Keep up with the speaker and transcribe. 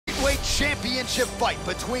championship fight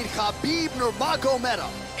between Khabib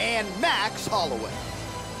Nurmagomedov and Max Holloway.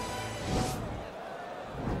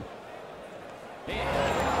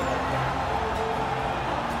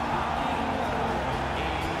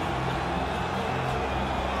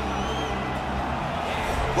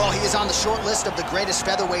 Well, he is on the short list of the greatest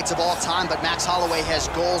featherweights of all time, but Max Holloway has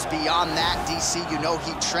goals beyond that. DC, you know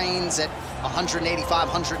he trains at 185,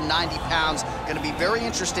 190 pounds. Going to be very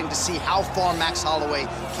interesting to see how far Max Holloway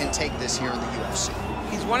can take this here in the UFC.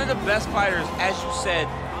 He's one of the best fighters, as you said.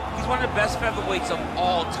 He's one of the best featherweights of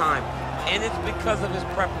all time, and it's because of his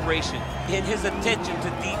preparation and his attention to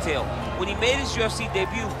detail. When he made his UFC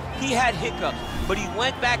debut, he had hiccups, but he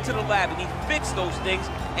went back to the lab and he fixed those things,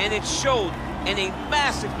 and it showed in a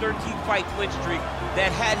massive 13-fight win streak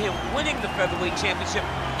that had him winning the featherweight championship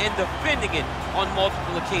and defending it on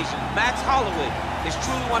multiple occasions. Max Holloway is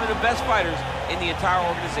truly one of the best fighters in the entire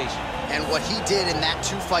organization. And what he did in that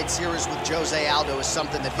two-fight series with Jose Aldo is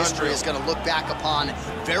something that history is going to look back upon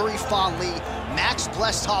very fondly. Max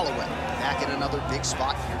blessed Holloway back at another big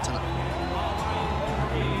spot here tonight.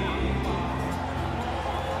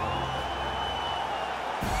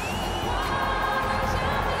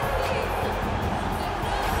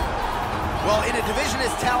 Well, in a division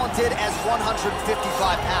as talented as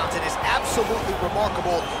 155 pounds, it is absolutely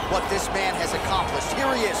remarkable what this man has accomplished.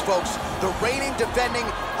 Here he is, folks, the reigning, defending,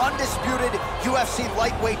 undisputed UFC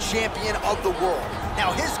lightweight champion of the world.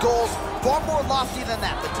 Now, his goals, far more lofty than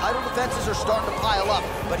that. The title defenses are starting to pile up,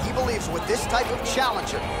 but he believes with this type of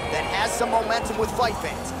challenger that has some momentum with fight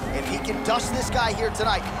fans, if he can dust this guy here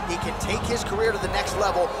tonight, he can take his career to the next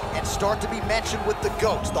level and start to be mentioned with the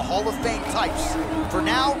GOATs, the Hall of Fame types. For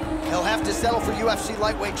now, he'll have to settle for UFC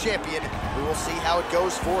lightweight champion. We will see how it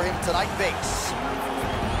goes for him tonight in Vegas.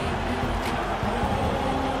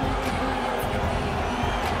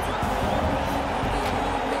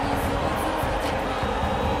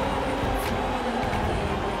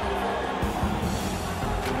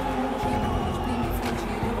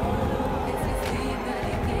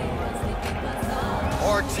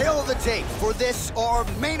 Our tail of the tape for this, our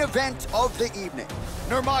main event of the evening.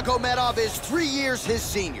 Nurmagomedov is 3 years his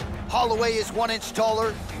senior. Holloway is 1 inch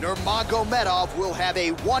taller. Nurmagomedov will have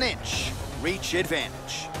a 1 inch reach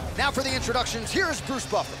advantage. Now for the introductions, here's Bruce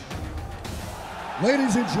Buffer.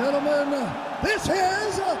 Ladies and gentlemen, this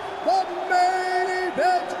is the main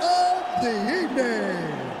event of the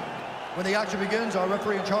evening. When the action begins, our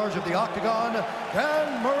referee in charge of the Octagon,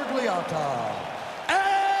 Dan Mergliata.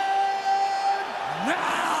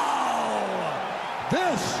 Now,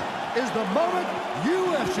 this is the moment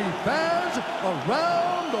UFC fans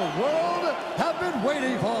around the world have been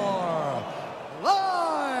waiting for.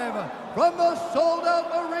 Live from the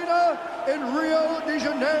sold-out arena in Rio de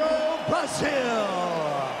Janeiro, Brazil.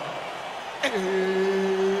 It's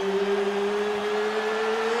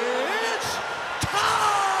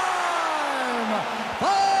time!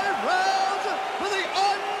 5 rounds for the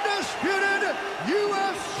undisputed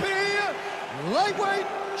UFC Lightweight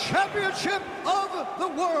Championship of the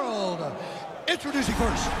world. Introducing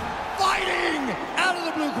first, fighting out of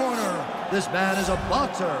the blue corner. This man is a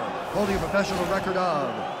boxer holding a professional record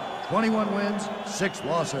of 21 wins, 6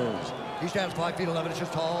 losses. He stands 5 feet 11 inches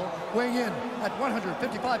tall, weighing in at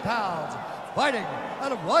 155 pounds. Fighting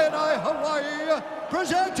out of Waianae, Hawaii,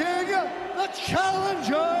 presenting the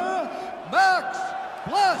challenger, Max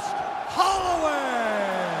Blessed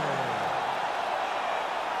Holloway.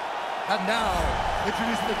 And now,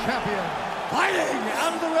 introducing the champion, fighting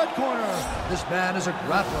out of the red corner. This man is a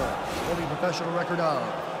grappler, holding a professional record of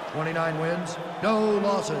 29 wins, no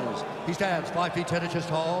losses. He stands 5 feet 10 inches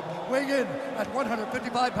tall, weighing in at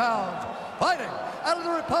 155 pounds. Fighting out of the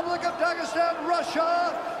Republic of Dagestan,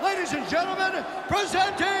 Russia, ladies and gentlemen,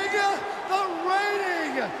 presenting the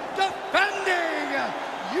reigning, defending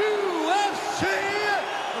UFC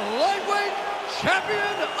lightweight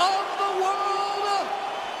champion of the world,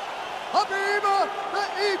 Khabib the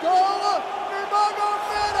Eagle Nurmagomedov.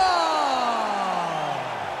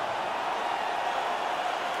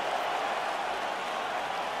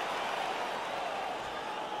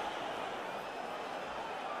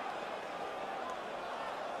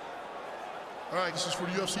 All right, this is for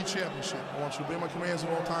the UFC Championship. I want you to obey my commands at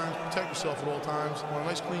all times, protect yourself at all times. I want a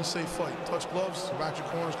nice, clean, safe fight. Touch gloves, back your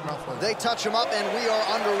corners, come out fighting. They touch him up, and we are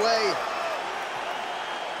underway.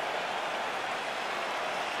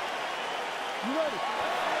 You ready?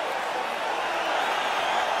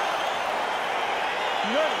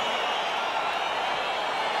 You ready?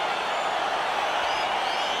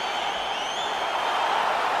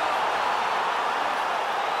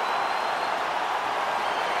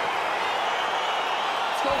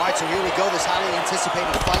 All right, so here we go. This highly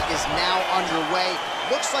anticipated fight is now underway.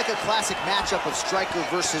 Looks like a classic matchup of striker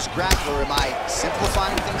versus grappler. Am I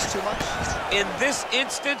simplifying things too much? In this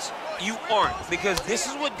instance, you aren't, because this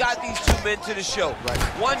is what got these two men to the show. Right.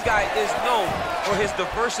 One guy is known for his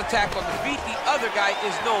diverse attack on the feet. The other guy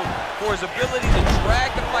is known for his ability to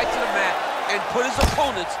drag the fight to the mat and put his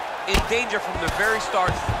opponents in danger from the very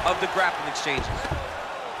start of the grappling exchanges.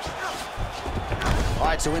 All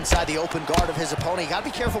right, so inside the open guard of his opponent. You gotta be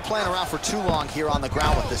careful playing around for too long here on the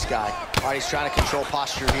ground with this guy. All right, he's trying to control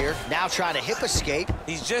posture here. Now trying to hip escape.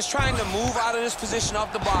 He's just trying to move out of this position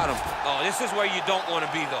off the bottom. Oh, this is where you don't want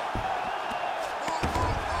to be, though.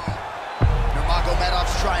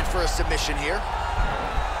 Nurmagomedov's trying for a submission here.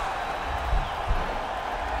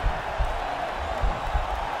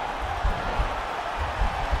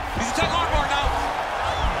 He's a tech armbar now.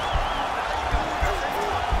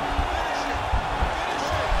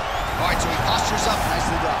 All right, so he postures up,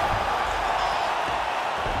 nicely done.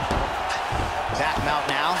 Back mount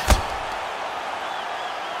now.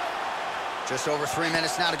 Just over 3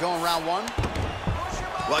 minutes now to go in round one.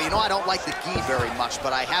 Well, you know I don't like the gi very much,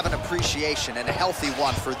 but I have an appreciation and a healthy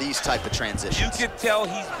one for these type of transitions. You can tell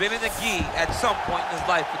he's been in a gi at some point in his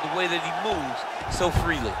life with the way that he moves so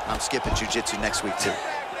freely. I'm skipping jiu-jitsu next week, too.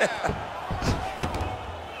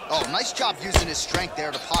 Oh, nice job using his strength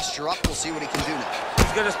there to posture up. We'll see what he can do now.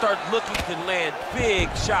 He's going to start looking to land big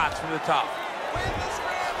shots from the top.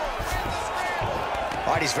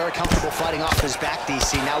 All right, he's very comfortable fighting off his back,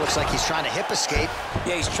 DC. Now looks like he's trying to hip escape.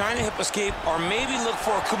 Yeah, he's trying to hip escape or maybe look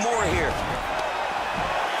for a Kimura here.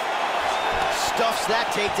 Stuffs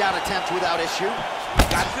that takedown attempt without issue.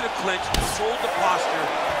 Got to the clinch, controlled the posture,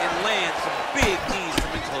 and lands some big knees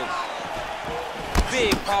from in close.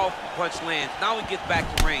 Big, powerful punch lands. Now he gets back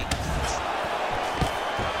to range.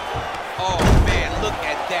 Oh, man, look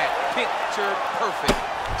at that. Picture perfect.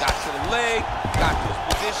 Got to the leg, got to his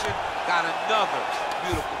position, got another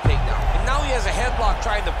beautiful takedown. And now he has a headlock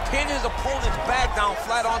trying to pin his opponent's back down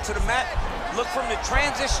flat onto the mat. Look from the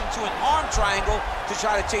transition to an arm triangle to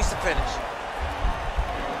try to chase the finish.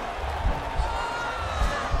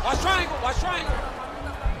 Watch triangle, watch triangle.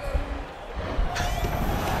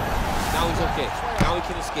 Now he's okay. Now he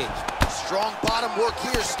can escape. Strong bottom work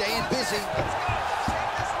here, staying busy.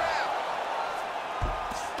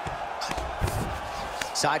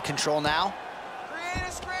 Side control now.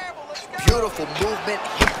 Beautiful movement,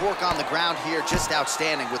 hip work on the ground here, just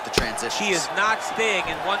outstanding with the transition. He is not staying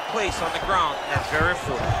in one place on the ground. That's very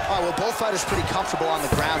important. All right, well, both fighters pretty comfortable on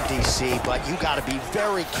the ground, DC, but you got to be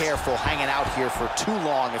very careful hanging out here for too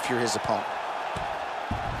long if you're his opponent.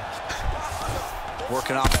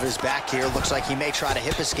 Working off of his back here. Looks like he may try to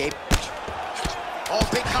hip escape. Oh,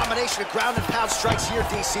 big combination of ground and pound strikes here,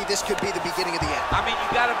 DC. This could be the beginning of the end. I mean, you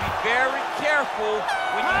got to be very careful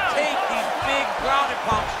when you take these big ground and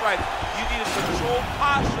pound strikes. You need a controlled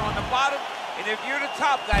posture on the bottom. And if you're the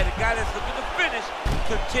top guy, the guy that's looking to finish,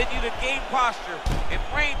 continue to gain posture and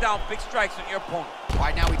rain down big strikes on your opponent. All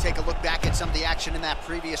right, now we take a look back at some of the action in that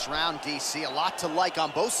previous round, DC. A lot to like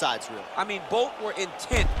on both sides, really. I mean, both were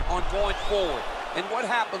intent on going forward. And what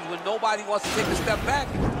happens when nobody wants to take a step back?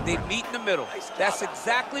 They meet in the middle. That's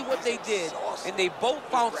exactly what they did, and they both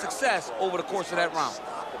found success over the course of that round.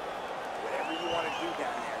 Whatever you want to do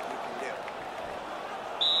down there, you can do.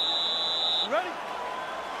 You ready?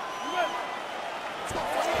 You ready?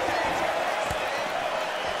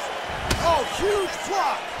 Oh, huge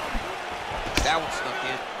block! That one snuck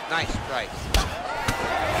in. Nice strike.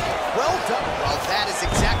 Well done. Well, that is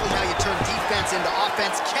exactly how you turn defense into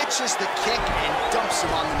offense. Catches the kick and dumps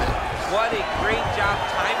him on the mat. What a great job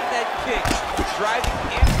timing that kick, driving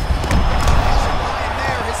in. And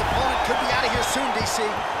there, his opponent could be out of here soon, DC.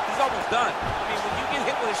 He's almost done. I mean, when you get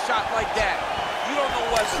hit with a shot like that, you don't know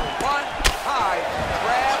whether to run, hide,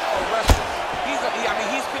 grab, or wrestle. He's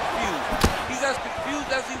confused. He's as confused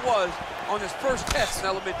as he was on his first test in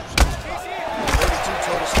elementary school. 32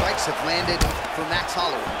 total strikes have landed for Max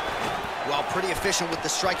Holloway. Well, pretty efficient with the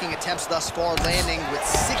striking attempts thus far, landing with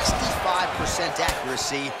 65%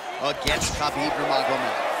 accuracy against Khabib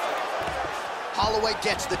Nurmagomedov. Holloway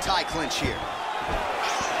gets the tie clinch here.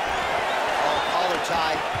 Oh, collar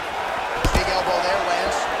tie. Big elbow there,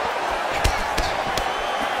 lands.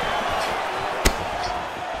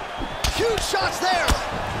 Huge shots there.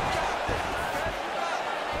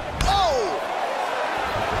 Oh!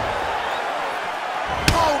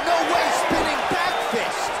 Oh, no way, spinning back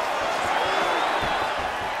fist.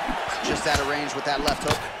 Just out of range with that left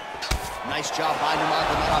hook. Nice job by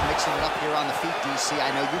Nurmagomedov mixing it up here on the feet, DC.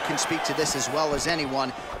 I know you can speak to this as well as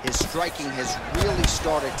anyone. His striking has really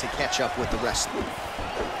started to catch up with the wrestling.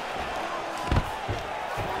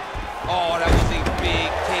 Oh, that was a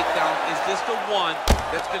big takedown. Is this the one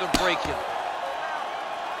that's going to break him?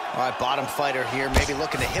 All right, bottom fighter here, maybe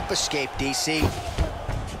looking to hip escape, DC.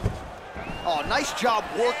 Oh, nice job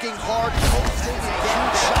working hard, posting a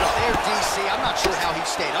huge shot there, DC. I'm not sure how he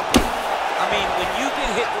stayed up with it. I mean, when you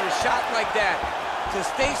get hit with a shot like that, to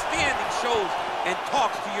stay standing shows and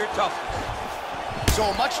talks to your toughness. So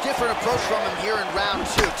a much different approach from him here in round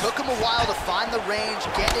two. Took him a while to find the range,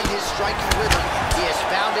 get in his striking rhythm. He has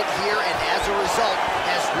found it here, and as a result,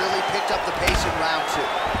 has really picked up the pace in round two.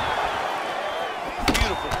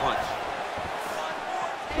 Beautiful punch.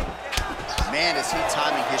 Man, is he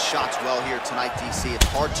timing his shots well here tonight, DC. It's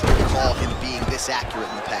hard to recall him being this accurate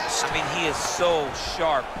in the past. I mean, he is so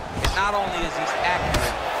sharp. And not only is he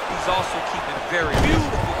accurate, he's also keeping very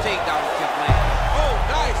beautiful takedowns to land. Oh,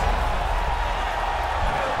 nice.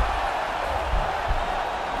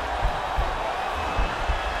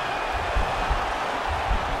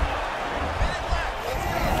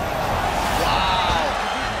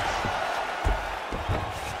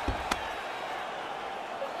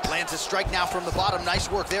 Lands a strike now from the bottom.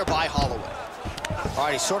 Nice work there by Holloway. All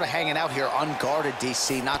right, he's sort of hanging out here unguarded,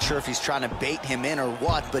 DC. Not sure if he's trying to bait him in or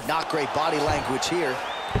what, but not great body language here.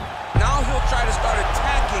 Now he'll try to start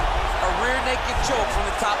attacking a rear naked choke from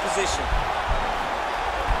the top position.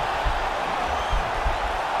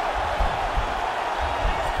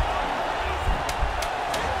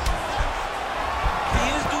 He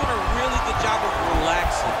is doing a really good job of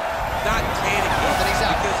relaxing, not panicking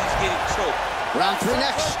because he's getting choked. Round three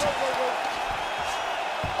next.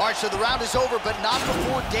 All right, so the round is over, but not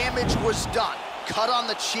before damage was done. Cut on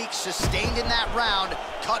the cheek, sustained in that round.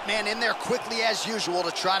 Cut man in there quickly as usual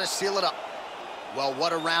to try to seal it up. Well,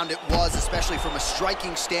 what a round it was, especially from a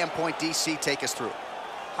striking standpoint. DC, take us through.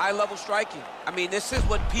 High-level striking. I mean, this is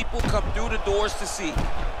what people come through the doors to see.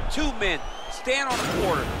 Two men stand on a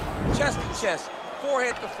quarter, chest to chest,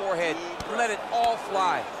 forehead to forehead, and let it all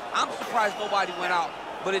fly. I'm surprised nobody went out,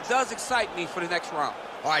 but it does excite me for the next round.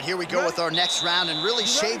 All right, here we go with our next round, and really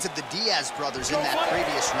shades of the Diaz brothers in that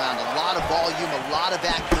previous round. A lot of volume, a lot of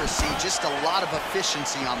accuracy, just a lot of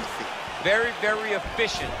efficiency on the feet. Very, very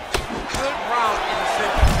efficient. Good round in the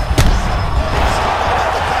center.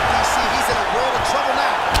 DC, he's in a world of trouble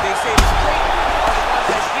now. They say the straight are the ones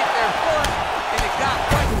that get there first, and it got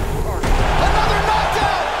right first. Another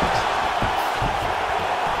knockdown!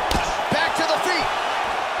 Back to the feet.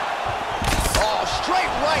 Oh,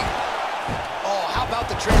 straight right. Oh, how about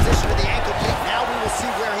the transition to the ankle kick? Now we will see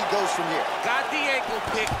where he goes from here. Got the ankle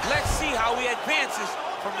kick. Let's see how he advances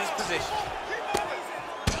from this position.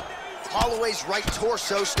 Holloway's right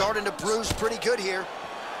torso starting to bruise pretty good here.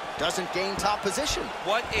 Doesn't gain top position.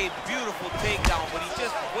 What a beautiful takedown, but he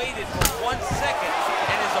just waited for 1 second,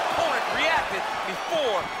 and his opponent reacted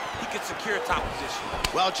before he could secure top position.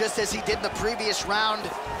 Well, just as he did in the previous round,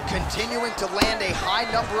 continuing to land a high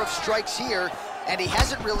number of strikes here, and he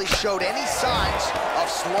hasn't really showed any signs of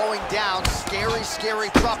slowing down. Scary, scary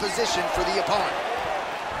proposition for the opponent.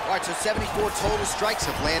 All right, so 74 total strikes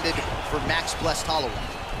have landed for Max Blessed Holloway.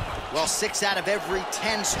 Well, 6 out of every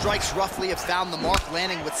 10 strikes roughly have found the mark,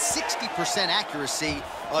 landing with 60% accuracy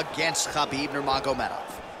against Khabib Nurmagomedov.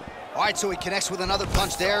 All right, so he connects with another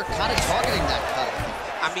punch there, kind of targeting that cut.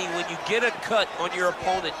 I mean, when you get a cut on your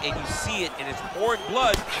opponent and you see it and it's pouring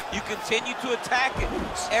blood, you continue to attack it.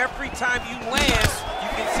 Every time you land, you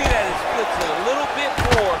can see that it splits a little bit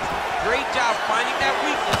more. Great job finding that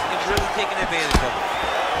weakness and really taking advantage of it.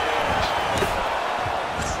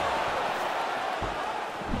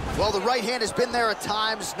 Well, the right hand has been there at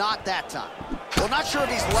times, not that time. Well, not sure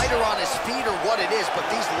if he's lighter on his feet or what it is, but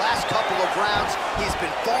these last couple of rounds, he's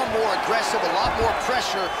been far more aggressive, a lot more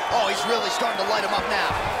pressure. Oh, he's really starting to light him up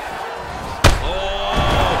now.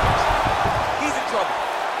 Oh, he's in trouble.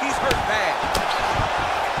 He's hurt bad.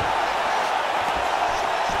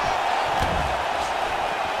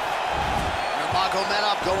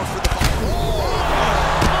 Nurmagomedov going for the ball.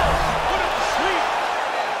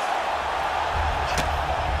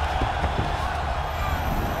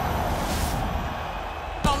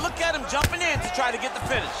 Jumping in to try to get the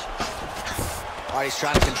finish. All right, he's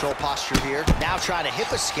trying to control posture here. Now trying to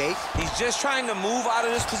hip escape. He's just trying to move out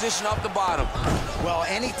of this position up the bottom. Well,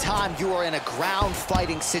 anytime you are in a ground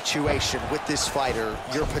fighting situation with this fighter,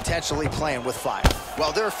 you're potentially playing with fire.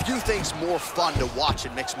 Well, there are few things more fun to watch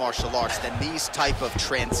in mixed martial arts than these type of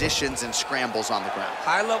transitions and scrambles on the ground.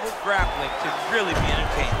 High-level grappling can really be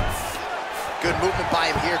entertaining. Good movement by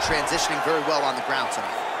him here, transitioning very well on the ground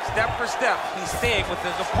tonight. Step for step, he's staying with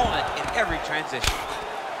his opponent in every transition.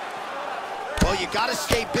 Well, you got to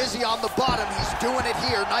stay busy on the bottom. He's doing it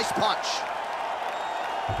here. Nice punch.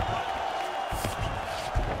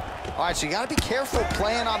 All right, so you got to be careful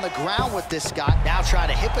playing on the ground with this guy. Now trying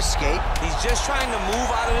to hip escape. He's just trying to move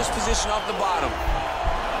out of this position off the bottom.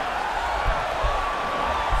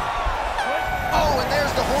 Oh, and there's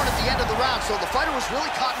the horn at the end of the round. So the fighter was really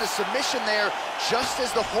caught in a submission there just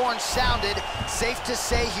as the horn sounded. Safe to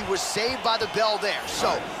say he was saved by the bell there.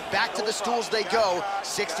 So back to the stools they go.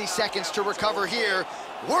 60 seconds to recover here.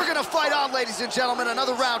 We're going to fight on, ladies and gentlemen.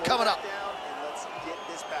 Another round coming up. Let's get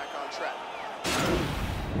this back on track.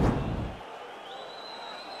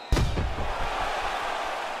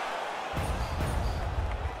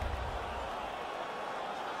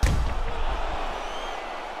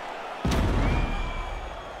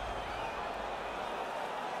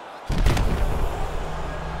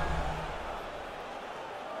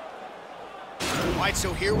 All right,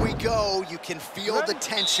 so here we go. You can feel the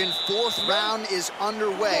tension. Fourth round is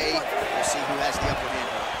underway. We'll see who has the upper hand.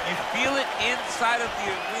 You feel it inside of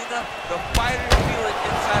the arena. The fighters feel it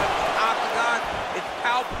inside of the octagon. It's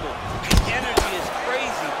palpable. The energy is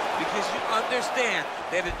crazy because you understand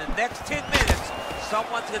that in the next 10 minutes,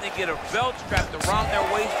 someone's going to get a belt strapped around their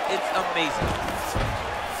waist. It's amazing.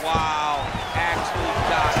 Wow, actually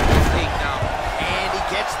got the takedown. And he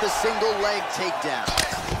gets the single leg takedown.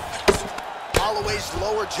 Holloway's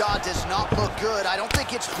lower jaw does not look good. I don't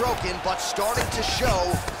think it's broken, but starting to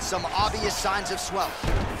show some obvious signs of swelling.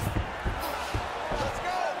 Let's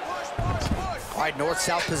go. Push, push, push. All right,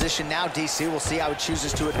 north-south position now, DC. We'll see how he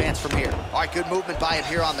chooses to advance from here. All right, good movement by him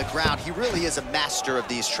here on the ground. He really is a master of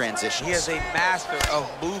these transitions. He is a master of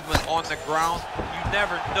movement on the ground. You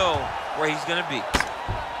never know where he's going to be.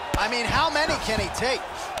 I mean, how many can he take?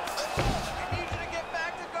 I need you to get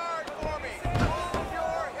back to guard for me. Move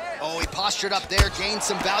your hips. Oh, he postured up there, gained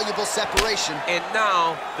some valuable separation. And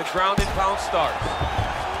now the ground and pound starts.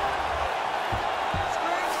 Scramble and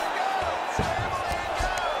go. Scramble and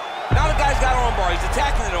go. Now the guy's got an armbar. He's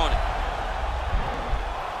attacking it on it.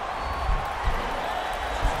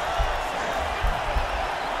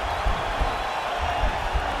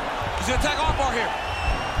 He's going to attack armbar here.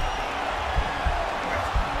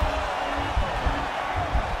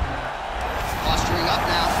 Posturing up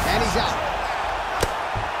now, and he's out.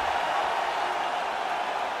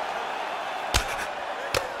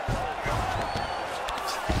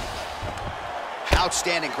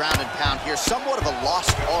 Outstanding ground and pound here. Somewhat of a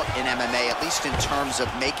lost art in MMA, at least in terms of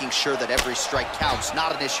making sure that every strike counts.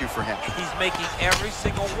 Not an issue for him. He's making every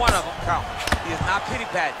single one of them count. He is not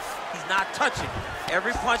pity-patting. He's not touching.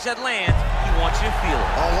 Every punch that lands, he wants you to feel it.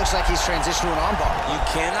 Oh, looks like he's transitioned to an armbar. You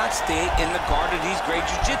cannot stay in the guard of these great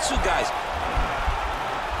jiu-jitsu guys.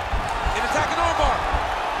 An attacking armbar.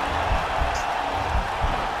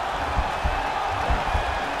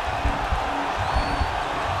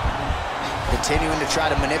 Continuing to try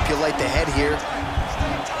to manipulate the head here. Oh,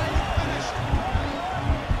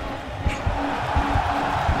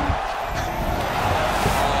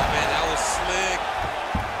 man, that was slick.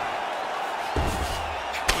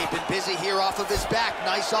 Keeping busy here off of his back.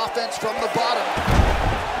 Nice offense from the bottom.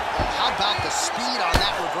 Oh, how about the speed on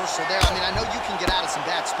that reversal there? I mean, I know you can get out of some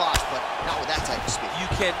bad spots, but not with that type of speed. You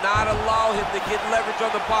cannot allow him to get leverage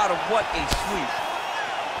on the bottom. What a sweep.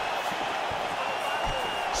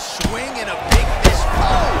 Swing and a big miss. Oh!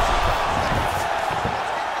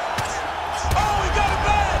 Oh, he got it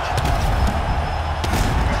back!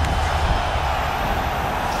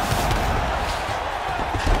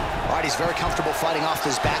 All right, he's very comfortable fighting off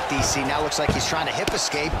his back, DC. Now looks like he's trying to hip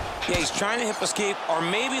escape. Yeah, he's trying to hip escape or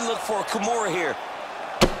maybe look for a Kimura here.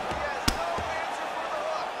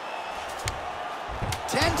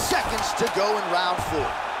 10 seconds to go in round 4.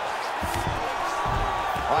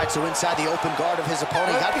 All right, so inside the open guard of his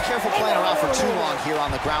opponent. You gotta be careful playing around for too long here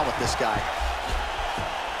on the ground with this guy.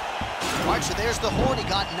 All right, so there's the horn. He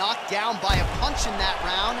got knocked down by a punch in that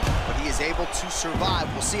round, but he is able to survive.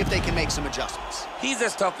 We'll see if they can make some adjustments. He's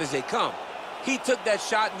as tough as they come. He took that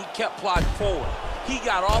shot and he kept plodding forward. He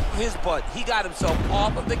got off of his butt. He got himself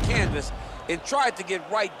off of the canvas and tried to get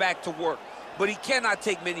right back to work. But he cannot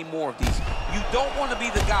take many more of these. You don't want to be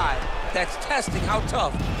the guy that's testing how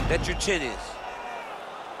tough that your chin is.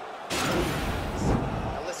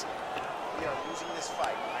 Now listen, we are losing this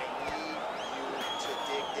fight. I need you to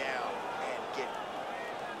dig down and get it.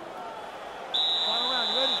 Final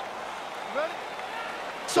round, you ready? You ready?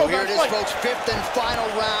 So here it is, folks, 5th and final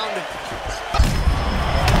round.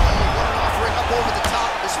 What an offering up over the top.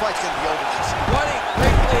 This fight's gonna be over. What a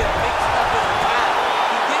great way of mixing up his attack.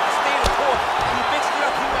 He didn't stay the course. He mixed it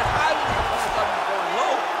up. He went high with his opponent, thought he was going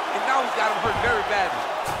low, and now he's got him hurt very badly.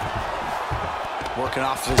 Working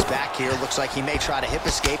off of his back here. Looks like he may try to hip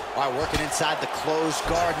escape. All right, working inside the closed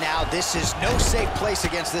guard now. This is no safe place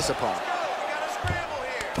against this opponent. We gotta scramble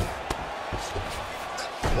here.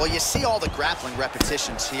 Well, you see all the grappling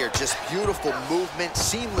repetitions here. Just beautiful movement,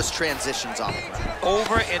 seamless transitions on the ground.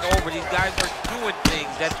 Over and over, these guys are doing things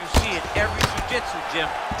that you see in every jiu-jitsu gym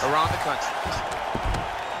around the country.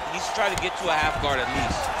 He needs to try to get to a half guard at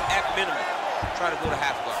least. At minimum, try to go to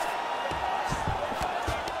half guard.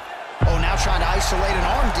 Oh, now trying to isolate an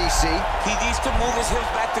arm, DC. He needs to move his hips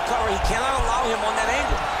back to cover. He cannot allow him on that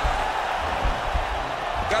angle.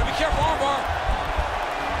 Gotta be careful, armbar.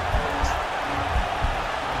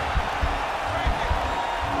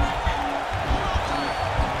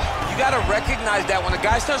 You gotta recognize that when a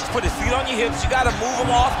guy starts to put his feet on your hips, you gotta move him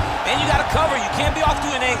off, and you gotta cover. You can't be off to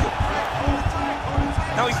an angle.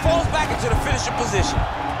 Now he falls back into the finisher position.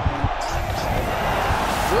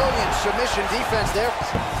 Brilliant submission defense there.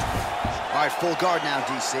 All right, full guard now,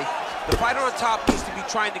 DC. The fighter on top needs to be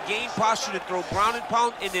trying to gain posture to throw ground and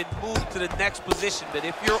pound and then move to the next position. But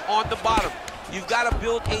if you're on the bottom, you've got to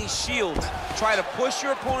build a shield. Try to push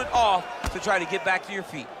your opponent off to try to get back to your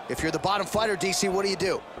feet. If you're the bottom fighter, DC, what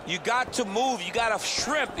do? You got to move. You got to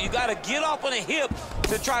shrimp. You got to get up on a hip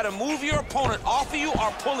to try to move your opponent off of you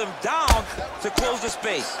or pull him down to close the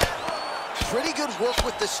space. Pretty good work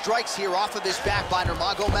with the strikes here off of this back by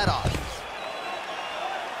Nurmagomedov.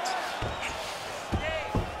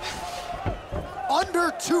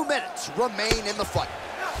 Under 2 minutes remain in the fight.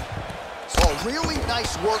 So really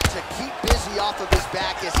nice work to keep busy off of his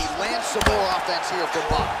back as he lands some more offense here from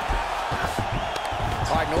bottom.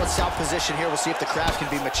 All right, north-south position here. We'll see if the crowd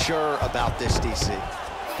can be mature about this, DC.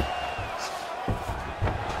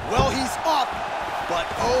 Well, he's up, but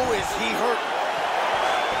oh, is he hurt.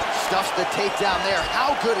 Stuffs the takedown there.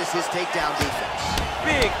 How good is his takedown defense?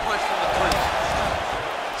 Big punch from the clinch.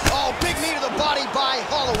 Oh, big knee to the body by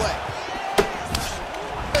Holloway.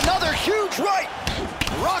 Another huge right.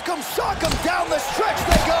 Rock 'em, sock 'em, down the stretch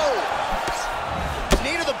they go.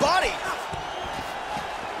 Knee to the body.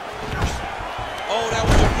 Oh, that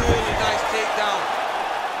was a really nice takedown.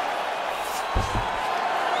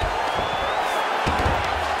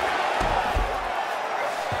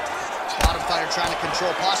 Bottom fighter trying to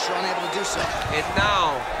control posture, unable to do so. And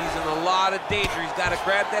now he's in a lot of danger. He's got to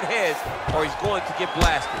grab that head or he's going to get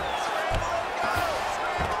blasted.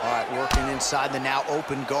 All right, working inside the now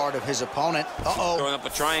open guard of his opponent. Uh-oh. Throwing up a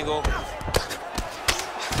triangle.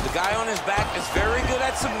 The guy on his back is very good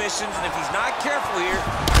at submissions, and if he's not careful here,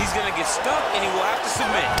 he's going to get stuck, and he will have to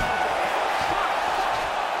submit.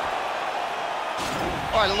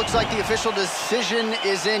 All right, it looks like the official decision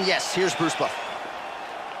is in. Yes, here's Bruce Buff.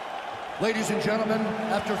 Ladies and gentlemen,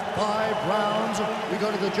 after 5 rounds, we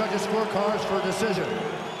go to the judges' scorecards for a decision.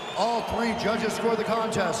 All 3 judges score the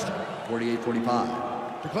contest 48-45.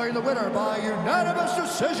 Declaring the winner by unanimous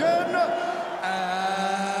decision,